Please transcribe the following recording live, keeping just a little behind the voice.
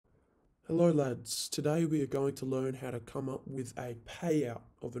Hello lads, today we are going to learn how to come up with a payout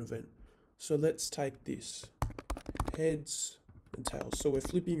of an event. So let's take this, heads and tails. So we're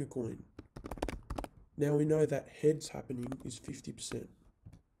flipping a coin. Now we know that heads happening is 50%.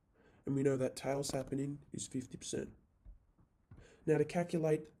 And we know that tails happening is 50%. Now to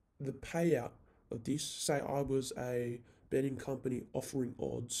calculate the payout of this, say I was a betting company offering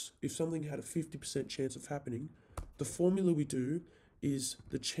odds. If something had a 50% chance of happening, the formula we do is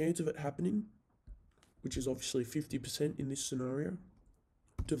the chance of it happening, which is obviously 50% in this scenario,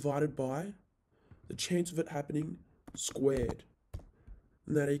 divided by the chance of it happening squared.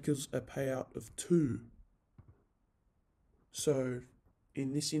 And that equals a payout of 2. So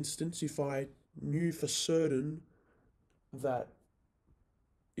in this instance, if I knew for certain that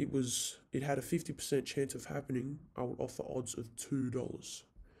it had a 50% chance of happening, I would offer odds of $2.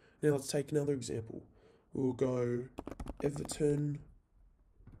 Now let's take another example. We'll go Everton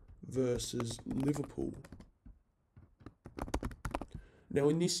versus Liverpool. Now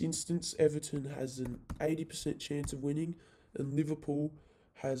in this instance, Everton has an 80% chance of winning and Liverpool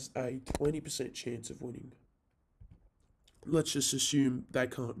has a 20% chance of winning. Let's just assume they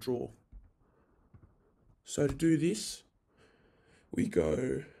can't draw. So to do this, we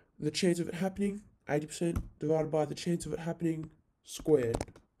go the chance of it happening, 80%, divided by the chance of it happening squared.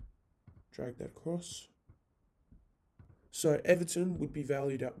 Drag that across. So Everton would be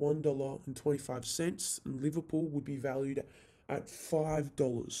valued at $1.25 and Liverpool would be valued at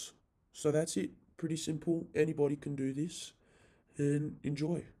 $5. So that's it. Pretty simple. Anybody can do this and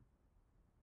enjoy.